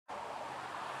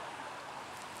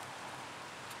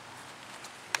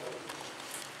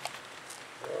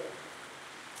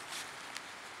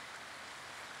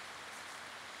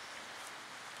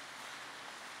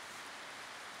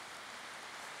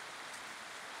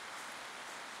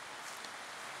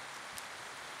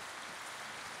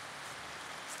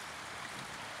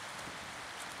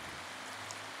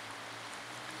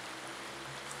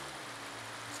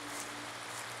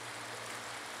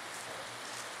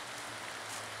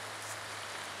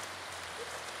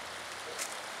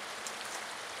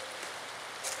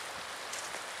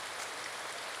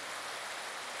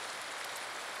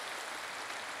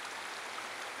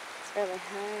really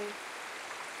high.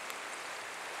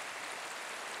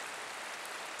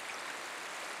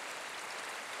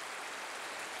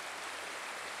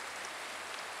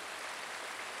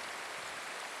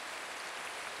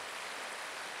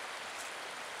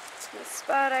 The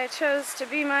spot I chose to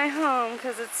be my home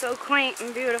because it's so quaint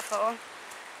and beautiful.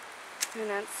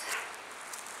 And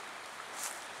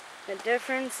the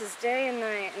difference is day and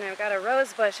night. And I've got a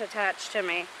rose bush attached to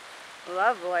me.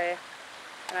 Lovely.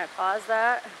 Can I pause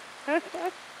that?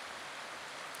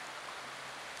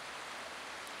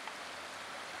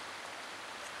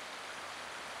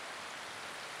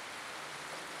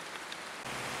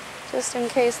 Just in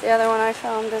case the other one I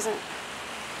filmed isn't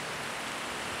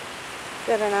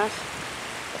good enough.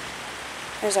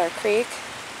 There's our creek.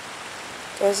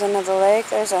 Goes into the lake.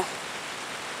 There's an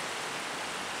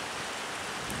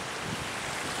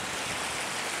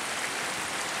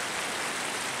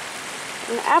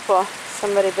apple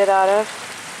somebody bit out of.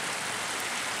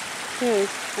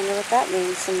 Wonder what that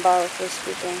means, symbolically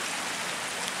speaking.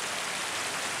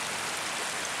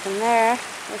 And there,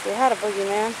 if we had a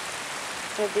boogeyman,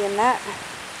 it would be in that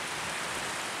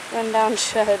rundown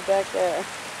shed back there.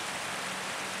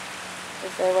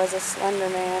 If there was a Slender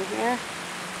Man here,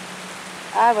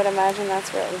 I would imagine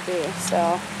that's where it would be.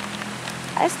 So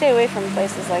I stay away from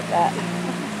places like that.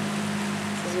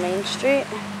 This is Main Street,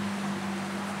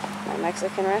 my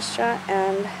Mexican restaurant,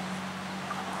 and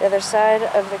the other side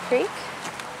of the creek.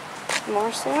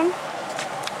 More soon.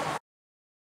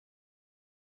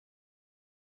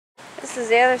 This is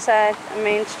the other side of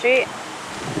Main Street.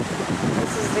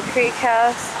 This is the creek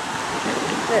house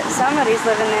that somebody's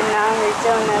living in now. They're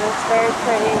doing it. It's very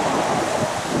pretty.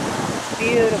 It's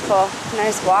beautiful.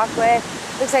 Nice walkway.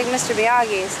 Looks like Mr.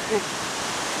 Miyagi's.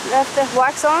 Left the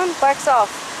wax on, wax off.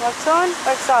 Wax on,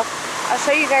 wax off. I'll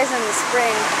show you guys in the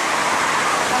spring.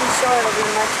 I'm sure it'll be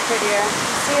much prettier.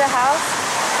 You see the house?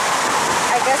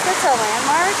 I guess it's a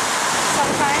landmark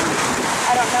sometime.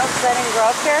 I don't know because I didn't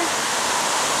grow up here.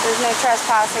 There's no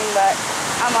trespassing, but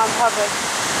I'm on public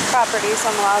property, so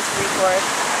I'm allowed to record.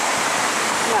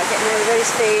 I'm not getting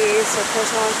anybody's face or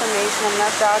personal information. I'm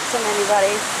not doxing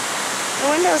anybody.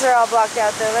 The windows are all blocked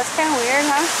out though. That's kind of weird,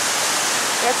 huh?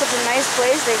 They got such a nice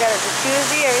place. They got a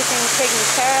jacuzzi. Everything's taken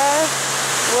care of.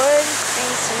 Wood,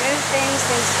 things to move things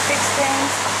to fix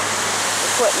things.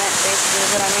 Equipment, basically,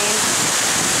 is what I mean.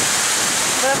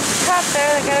 But up at the top there,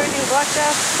 they got everything blocked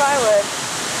off with plywood.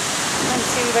 Doesn't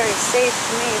seem very safe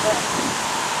to me, but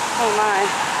who am I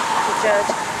to judge?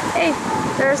 Hey,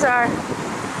 there's our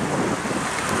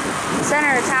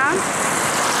center of town,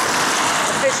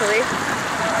 officially,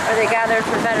 where they gathered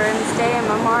for Veterans Day and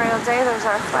Memorial Day. There's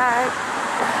our flag,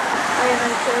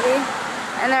 waving pretty.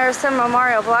 And there are some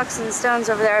memorial blocks and stones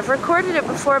over there. I've recorded it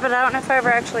before, but I don't know if I ever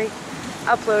actually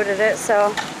uploaded it,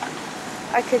 so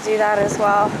I could do that as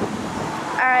well.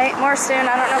 Alright, more soon.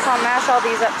 I don't know if I'll mash all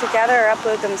these up together or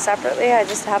upload them separately. I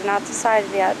just have not decided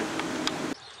yet.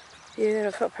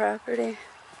 Beautiful property.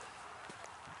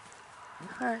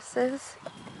 Horses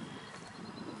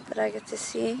that I get to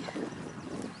see.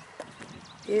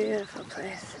 Beautiful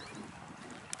place.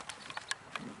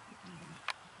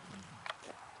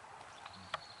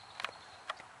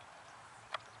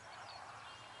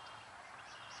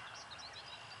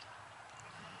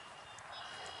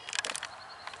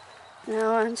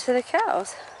 Now on to the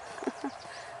cows.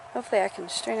 Hopefully I can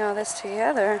string all this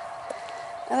together.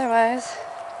 Otherwise,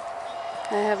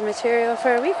 I have material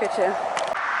for a week or two.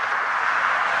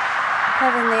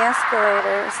 Having the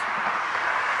escalators.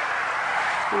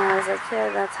 When I was a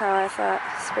kid, that's how I thought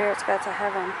spirits got to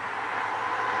heaven.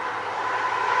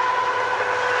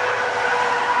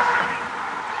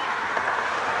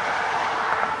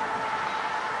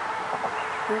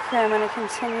 Okay, I'm going to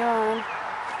continue on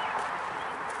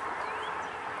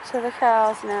to the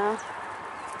cows now.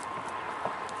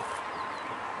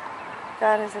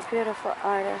 God is a beautiful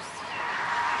artist.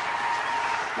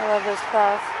 I love those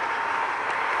clouds.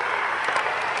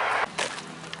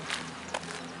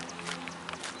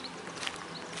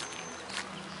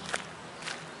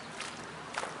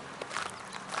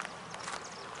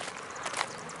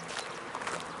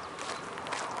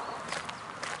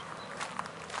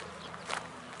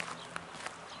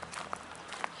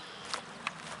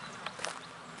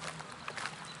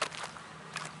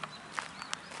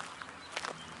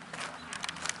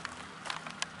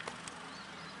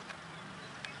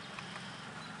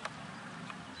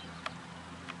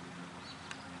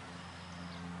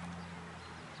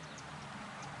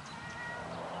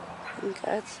 And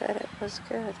God said it was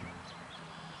good.